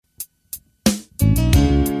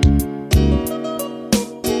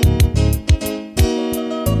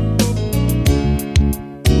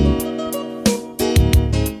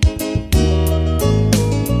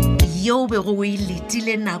bego o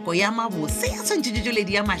iletile nako ya mabose ya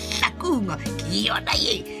tshwantšhetšoledi ya mahlakong ke yona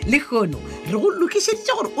ye le kgono re go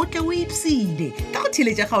lokišeditše gore o tle o ipsile ka go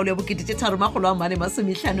theletša kgaolo ya bokete tše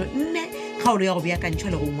 354 kgaolo ya go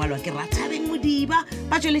beakantšhwa le go ngwalwa ke Rathabeng Modiba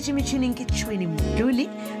ba tšweletše metšhineng ke Tšhweni Mduli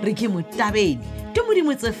re ke Motabedi ke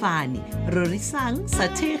Modimo Tsefane rorisang sa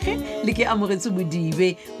thege le ke Amogetse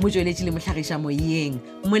Modibe motšweletši le mohlagiša moyeng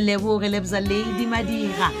Moleboge Lebza Lady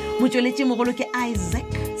Madiga motšweletši mogolo ke Isaac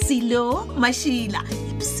Silo Mashila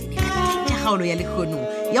ipsene ka kgaolo ya lekgono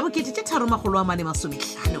ya bokete tše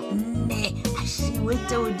 354 ašiwe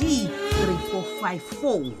Todi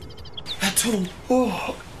 3454 Atho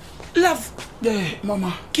love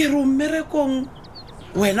mama ke re mmerekong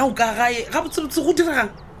wena o ka gae ga botsebotse go diragang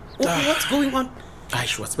what's going on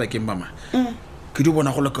aish what's back in mama ke di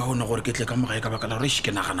bona go le ka hona gore ke tle ka mogae ka baka la gore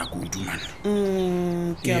ke nagana kudu man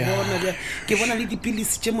ke bona le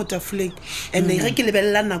dipilisi tše motafoleng and ge ke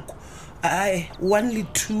lebella nako ai 1 le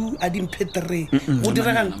 2 a dimphe 3 go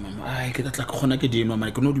diragang ai ke tla ke gona ke dinwa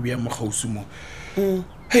mane ke no di bea mo gausu mo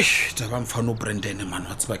eish tsa ba mfano Brandon man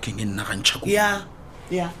what's back in nna ga ntšha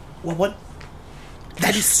yeah wa bona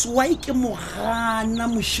that is why ke mogana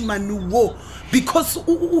moshimane wo because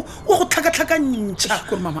o go tlhakatlhakantšha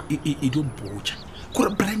gore mama e don't botcha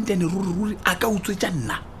gore Brandon ruri a ka utswetša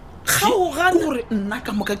nna ga o gana gore nna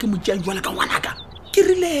ka moka ke motšeang jwale ka ngwanaka ke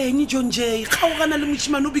rileng John J ga o gana le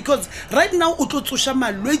moshimane because right now o tlo tsoša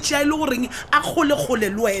malwetse a ile goreng a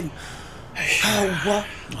kgole le wena hawa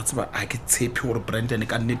wa tseba a ke tshepe gore Brandon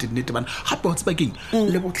ka nnete bana gape wa tseba keng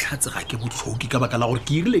le botlhatse ga ke botlhoki ka baka la gore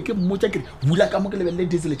ke irile ke mmotsa ke bula ka mo ke lebelle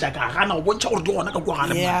diesel tša ka gana go bontšha gore ke gona ka kwa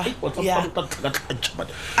gare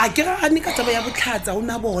a ke gane ka taba ya botlhatse a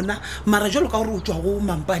ona bona mara jalo ka gore o tswa go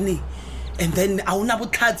mampaneng and then a ona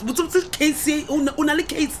botlhatse botsebotse case o na le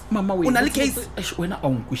case mama o na le case wena a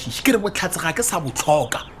nkwešiše ke re botlhatse ga ke sa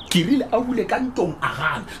botlhoka ke rile a bule ka ntong a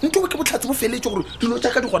gana ntho ke botlhatse bo feletse gore dilo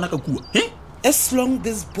tša ka di gona ka kua as long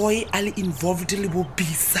this boy are involved le bo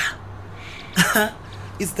bisa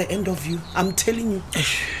it's the end of you I'm telling you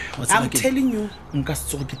nka se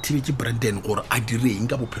tsoge ke thibetse Brandon gore a direng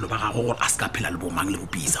ka bophelo ba gagwe gore a se ka phela le bomang le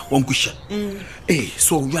bopisa wa nkweša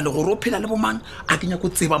so jwale gore o phela le bomang a kenya go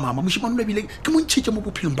tseba mama mošimane lo ebile ke montšhitše mo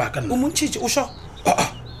bophelong ba ka nna o montšhitše o sho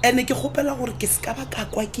ene ke gopela gore ke se ka ba ka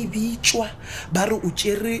kwa ke bitšwa ba re o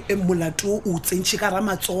tšere molato o tsentše ka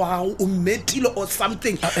ramatsogo gago o mmetile or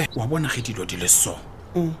something wa bona ge dilo di le so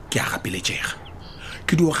ke a gapeletšega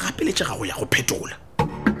ke dio gapeletšega go ya go phetola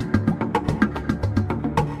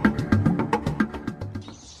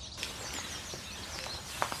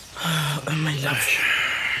my love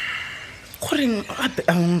goreng gape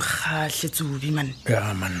a nkgatlhetse obi man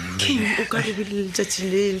man o ka lebile letšatši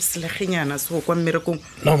le selegenyana se go kwa mmerekong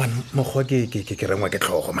no man mokgwa ke rengwa ke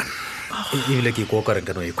tlhogo man ebile ke ko ka reng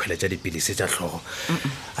ka no ikgweletša dipilisi tša tlhogo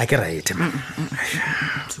a ke raete man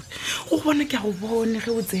go bona ke a go bone ge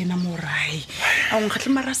o tsena morai a o nkgatlhe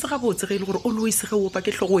marase ga botse ge e le gore always ge opa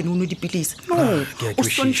ke tlhogo wene o no dipilisi no o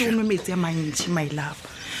swantse o nwe metsi a mantši my love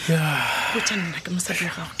go tša nna ke mosadi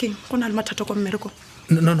wa gago keng go na le mathata kwa mmerekong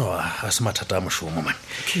no a se mathata a mošomo man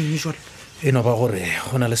keng jale e no ba gore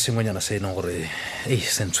go na le sengwenyana se e leng gore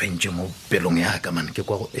se ntshwentše mo pelong yaka man ke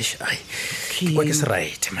kwa go ke se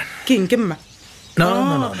right man keng ke mma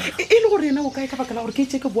no e le gore ena o kae ka baka la gore ke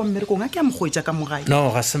itse ke boa mmerekong a ke a mogwetša ka mogae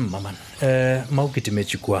no ga se mma man ma o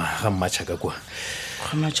ketemetse kwa ga mmatšhaka kwa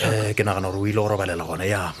ke nagana gore o ile go robalela gona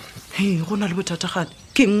ya go na le bothata gane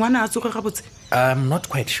ke ngwana a tsoge gabotse I'm not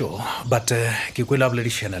quite sure but ke kwele a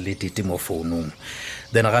boledišana le Titi mo founung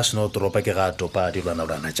then ga seno toropa ke ga topa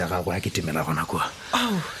dilwana tša gagwe a ke timela gona kua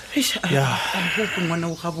hope ngwana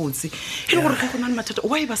o gabotse e le gore ge go na le mathata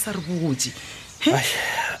wa e ba sa re botse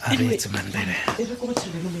a reetse man bebe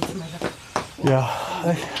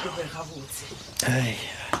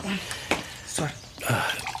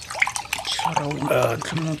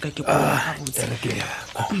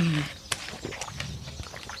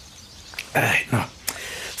no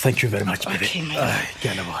thank you very much baby ke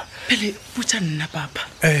a leboga pele botša nna papa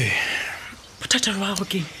bothata jwa gago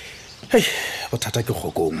keng bothata ke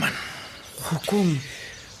kgokong man kgokong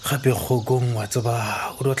gape kgokong wa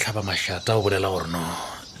tseba o do tlhaba mašata o bolela gore no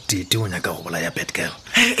Titi o nyaka go bolaya Badgirl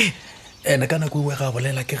ene ka nako e ga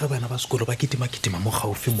bolela ke ge bana ba sekolo ba kitima mo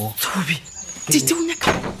gaufi mo Titi o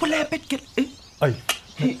nyaka go bolaya Badgirl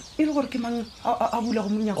e le gore ke mang a bula go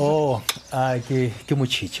monyago ke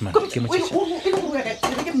Motšhitšhi man ke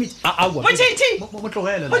Motšhitšhi ke a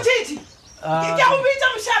o bitša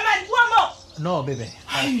mošamane bua mo no bebe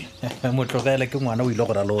motlogele ke ngwana o ile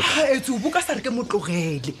go ralota etso o boka sa re ke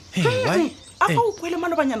motlogele a fa o kwele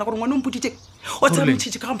malobanyana gore ngwane o mpoditse o tsaya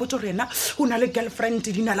motšhitšhi ka gampotse gore ena o na le girlfriend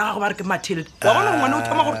dina la gago ba re ke mathele wa bona ngwane o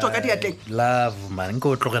thoma gore tswa ka diatleng love man nke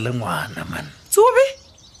o tlogele ngwana man tsobe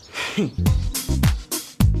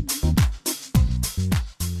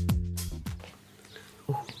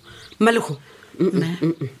Malego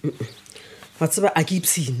wa tseba a ke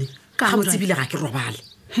ipsine ga mo tsebile ga ke robale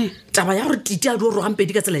taba ya gore Titi a di o rogang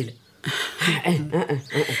pedi ka tsela ile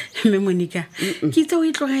mme Monica ke itse o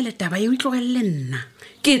itlogele taba ye o itlogelle nna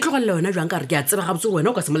ke tlogelle wena jwang ka re ke a tseba gabotse wena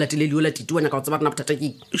o ka se mo latelele yo la Titi wena ka o tseba rena bothata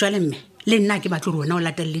ke jwale mme le nna ke batlo gore wena o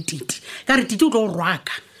latelele Titi ka re Titi o tlo go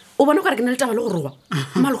rwaka o bona gore ke na le taba le go roga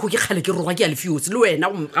Malego ke kgale ke roga ke a lefiosi le wena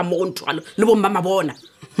ga mo go nthwalo le bomma mabona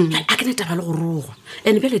a ke ne taba le go roga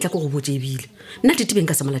ene bjale tla ko go botse ebile nna Titi beng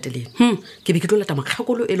ka se molateleng ke be ke tlo lata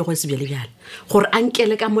makgakolo e le go Sebjalebjale gore a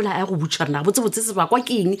nkele ka molaya go butšharna botsebotse sebakwa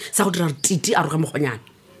ke eng sa go dira gore Titi a roga mogonyana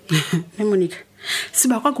mme Monica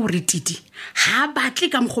sebakwa ke gore Titi ha batle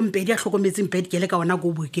ka mogompedi a tlhokometseng Badgirl ka ona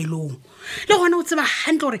go bookelong le gona o tseba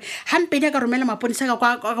hantle gore hampedi a ka romela maponisa ka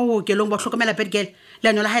kwa bookelong ba tlhokomela Badgirl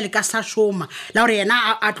leano la ha le ka sa shoma la gore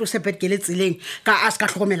yena a tlose Badgirl tseleng ka a se ka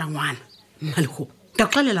tlhokomela ngwana Malego ka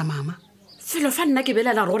tlalela mama felo fa nna ke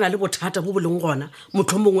belela re gona le bothata bo boleng gona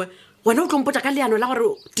motho mongwe wena o tlompotsa ka leano la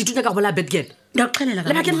gore Titi ka bola Badgirl ka tlalela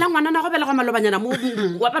le bakeng la ngwana na go bela go malobanyana mo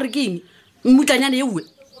wa ba re keng mmutlanyane ewe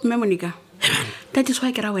mme Monica tati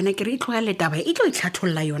tshwa ke ra wena ke re itlogele taba e tlo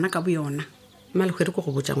itlhatholola yona ka bo yona Malego re go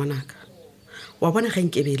go botsa ngwanaka wa bona ge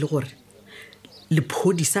nkebe le gore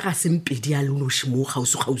lephodisa ga sempedi a lonoši mo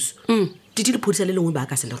gausu Titi lephodisa le lengwe ba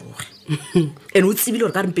ka se le roge ene o tsebile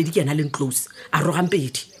gore ka re mpedi ke yana leng close a roga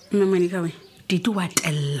mpedi mme Monica we Titi wa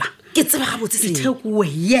tella ke tseba ga botse se thekuwe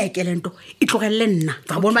ye ke lento itlogelle nna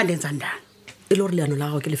tsa bona ba ndentsa ndana e le gore leano la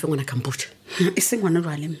gago ke lefe ngwana kamputa e seng ngwana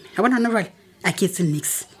jwale mme ga bona jwale a ke etse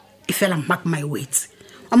nix e fela mark my words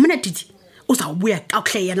wa mona Titi o sa buya ka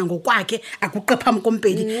hle yana ngokwakhe akuqepha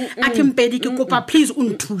mkompedi athi mpedi ke kopa please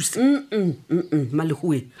unthuse Malego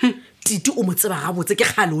we Titi o mo tseba ga botse ke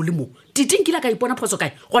gale o le mo Titi nkile ka ipona phoso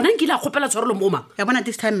kae gona nkile a khopela tshwarelo mo ma ya bona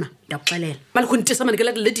this time ma da qolela Malego ntse mane ke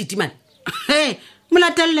le Titi man he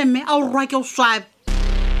molatelle mme a o rwa ke o swabe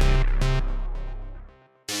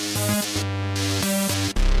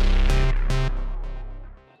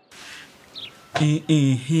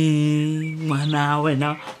ngwana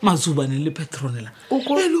wena mazubane le Petronela e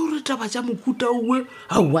le gore taba tša mokuta owe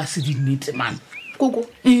a wa se di nnete man Koko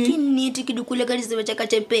ke nnete ke dikole ka disebe tša ka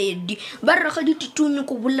tše pedi ba rakgadi titunye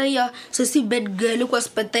ko bolaya se se Badgirl kwa e le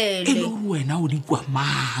sepetele gore wena o di kwa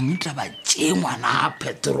mang taba tše ngwana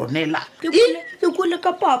Petronela ke kole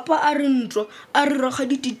ka papa a re ntwa a re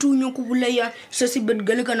rakgadi titunye ko bolaya se se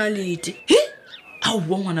Badgirl kana lete a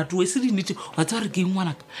bua ngwana to se di nnete wa tsa re ke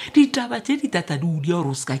ngwanaka ditaba tše di tata di udia gore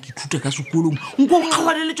o se ka ke thuta ka sekolong nko o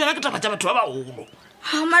kgawane le tsona ke taba tša batho ba bagolo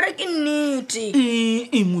ha mara ke nnete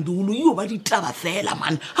modolo yo ba ditaba fela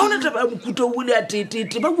man ga ona taba ya mokuta o le ya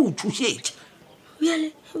tetete ba bo thušetše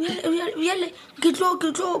bjale ke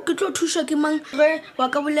tlo thuša ke mang ge wa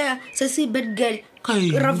ka bolaya se se Badgirl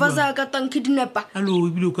rafaza ka tanke dinepa alo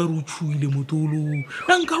ebile o ka re o tshuile motolo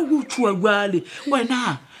nanka o tshuwa jale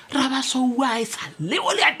wena ra ba sowa e sa le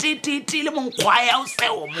o le ya tetete le monkgwa ya o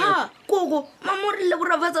seo mo ha Koko mamorile go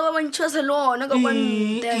rafaza ba bantšha se le ona ka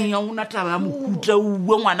kwante ya una taba ya mokuta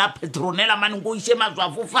uwe ngwana Petronela mane go ishe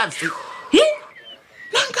mazwafo fatshe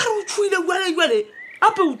nanka re o tshuile jale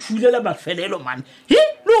ape o tshuile la mafelelo mane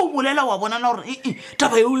le o bolela wa bonana gore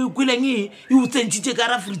taba eo e kweleng e o tsentšitše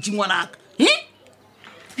ka ra fridge ngwanaka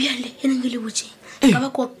bjale e neng le botseng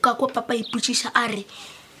ka kwa papa ipotšiša a re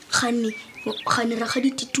gane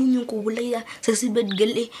rakgadi titunye ko bolaya se se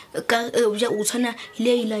Badgirl ka o tshwana ile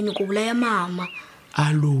a ilanye ko bolaya mama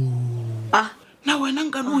alo na wena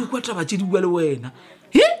nka no ikwa taba tše di bua le wena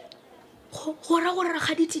gora gore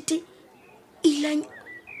rakgadi Titi ilanye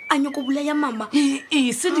a nyako bolaya mama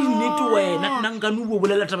se di nnete wena nna nka no bo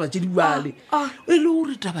bolela taba tše di bale e le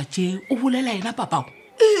gore taba tše o bolela yena papao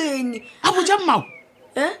eng a botša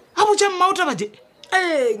mmao taba tše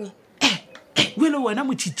eng wele wena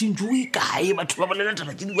motšhitšing o ikae batho ba bolela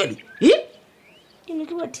taba tše di bale ke ne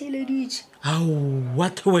ke ba theeleditše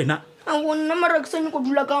what wena a go nna marakisane ko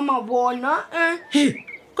dula ka mabona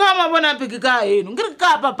ka mabona ape ke ka eno nke re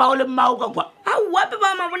ka papao le mmao ka kwa ape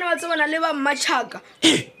ba mabona ba tsebana le ba mmatšhaka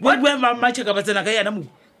ba mmatšhaka ba tsena ka yana mo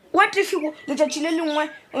wa tefiko letšatši le lengwe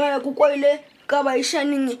ko kwele ka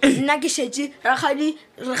baišaneng nna ke šetše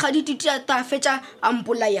rakgadi Titi a ta fetša a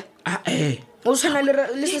mmolaya o tshwana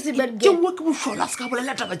le se se Badgirl ke ke bošola se ka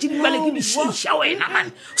bolela taba tše di bale ke dišiša wena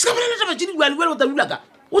man se ka bolela taba tše di bale o ta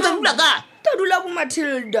dula ka ta dula bo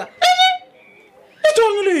Matilda e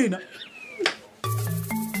tsong lena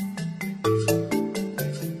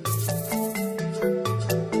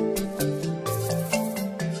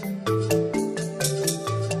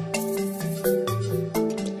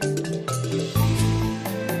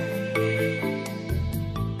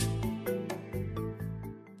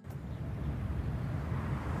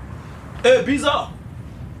Pizza!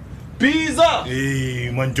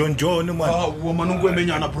 Man, John, man. Woman, go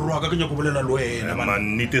menyana broga ke nyako bolela le wena man.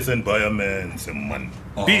 Man, need to send by a man, some man.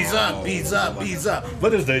 Pizza.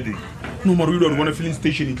 What is that? No matter you don't want a filling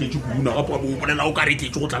station in Titi, you know, up on the locality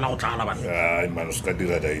to Tala. Man, it's got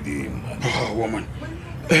that idea, man. Woman.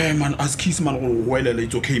 Man, as kiss man, well,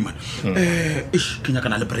 it's okay, man. Ish, can you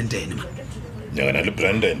can Brendan, man? You're not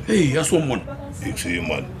Brendan. Hey, that's one. It's you,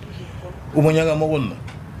 man. Umanyaga Mawon.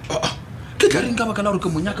 Karinga bakala uri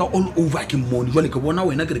munyaka all over ke moni jwale ke bona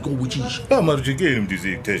wena ke re go botšiša marje ke ene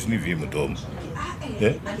mdise test ni vi motom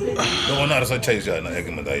no ona re sa chaisa na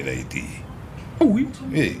ke manda ila iti oui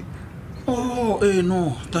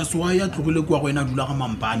no that's why ya tlogile kwa wena dula ga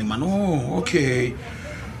mampane man okay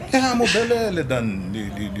mo belele dan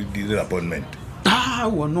di appointment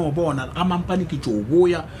no bona ga mampane ke tšo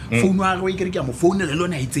boya phone wa go e ke re ke mo phone le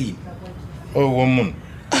lona itseng woman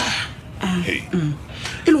hey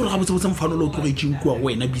e lo re ga botsebotse mfano lo tlogetšeng kwa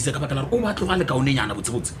wena bisa ka bakala o ba tloga le kaonenyana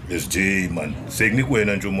botsebotse SJ man segni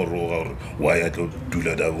kwena njo moroga gore wa ya tlo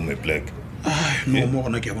dula da bo me black no mo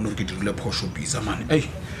gona ke ya bona gore ke dirile phosho bisa man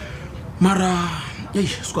mara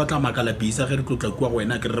sko tla makala bisa ge re tlotla kwa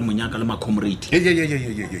wena ke re monyaka le macomrade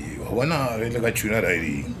wana le ka tuna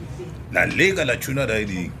riding la lega la tuna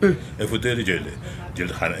riding e fotele jele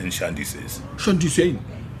khana enchandises shandiseng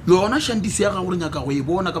yona shandise ya ga gore nyaka go e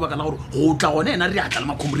bona ka baka la gore go tla gone ena re a tla le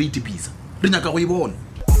macomrade bisa re nyaka go e bona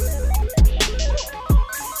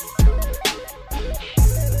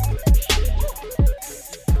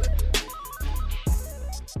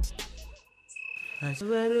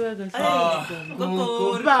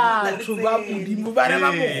batho ba modimo ba re ba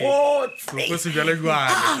mogotse Koko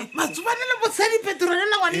Sebjalebjale. matsubane le botshedi petrole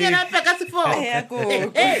la ngwane yena pe ka sefo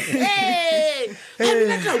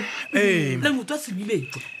le motho a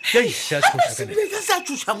sebiletso sebile sa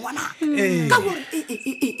tšhoša ngwana ka gore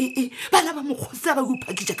bana ba mokgotsa ba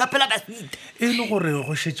kuphakitša ka pela ba fita E le gore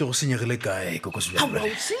go šetse go senyegile kae Koko ao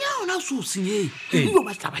Sebjalebjale. senya ona o se o senyeng eo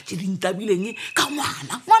ba tla ba tše dintabileng ka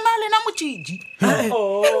ngwana a lena motšhitšhi e le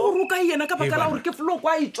gore o ka yena ka baka la gore ke floko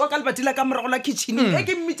a etswa ka lebati la ka morago la kitchen e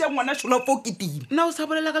ke mmitša ngwana šola fo ketile na o sa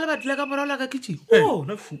bolela ka lebati la ka morago la ka kitchen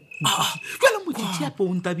jale motšhitšhi ape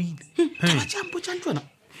o ntabile taba tšampotšang tsona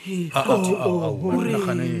o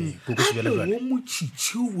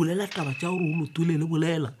motšhitšhi o bolela taba tša gore o lotole le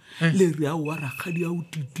bolela le re a wa rakgadi a o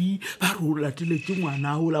Titi ba re o lateletse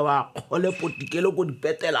ngwana o la wa kgole potikele ko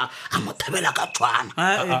dipetela a mo thabela ka tšhwaana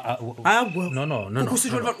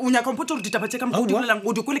o nyaka mpotse gore ditaba tse ka mokgodi bolelang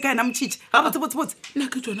o dikole ka ena motšhitšhi ga botsebotsebotse nna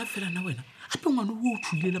ke tsona fela na wena ape ngwana o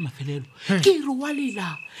tshuile mafelelo ke re wa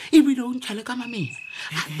lela ebile o ntšhale ka mamena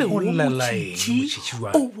ape o motšhitšhi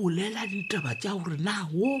o bolela ditaba tša gore na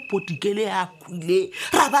o potikele a khwile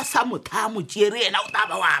ra ba sa motha mo tšere ena o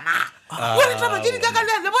taba wa ma gore taba tše di ka ka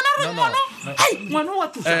le bona re ngwana wa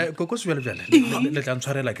thusa Koko Sebjalebjale le tla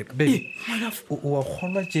ntshwarela ke be o a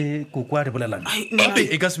kgolwa tše Koko a re bolelang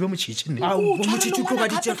e ka sebe motšhitšhi nne motšhitšhi tlo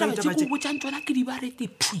ba ko botšang tsona ke di barete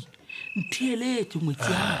thui ntheeletse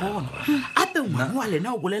ngwetsi ya bona ape ngwana wa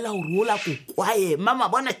lena o bolela gore o la kokwae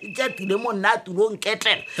mama bona setšatile mo nna a tulong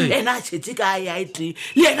ketlela ena a tšhetse ka ya ete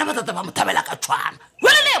le ena batata ba mo thabela ka tšhwaana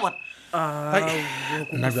wele le bona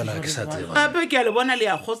nna bjala ke sa tseba ape ke a le bona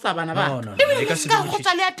le ya kgotsa bana No, ebile e ka ke se ka be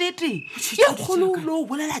kgotsa le ya tete ye kgolo lo o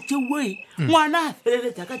bolela tseoe ngwana a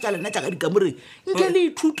feleletša ka tša lena tša ka dikamoreng nke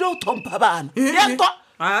le ithute o thompha bana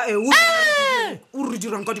o re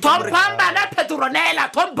dirang ka thomphang bana petronela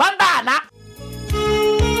thomphang bana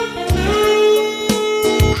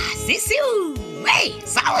sesiu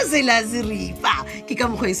sao sela seripa ke ka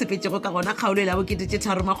mokgwa e sepetšego ka gona kgaolo la bokete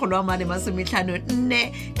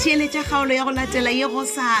 354 theeletša kgaolo ya go latela ye go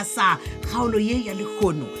sasa kgaolo ye ya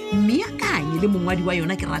lekgono mme akanye le mongwadi wa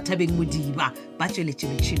yona ke Rathabeng Modiba ba tšweletše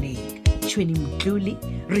metšhineng tšhweni Motlole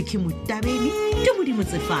Ricky Motabeni ke Modimo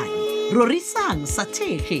Tsefane rorisang sa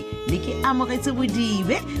thege le ke amogetse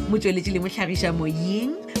Bodibe motsweletši le mohlagiša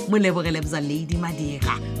moyeng molebogele bza Lady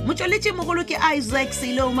Madira motsweletši mogolo ke Isaac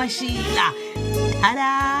Selo Mashila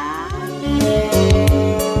Tada!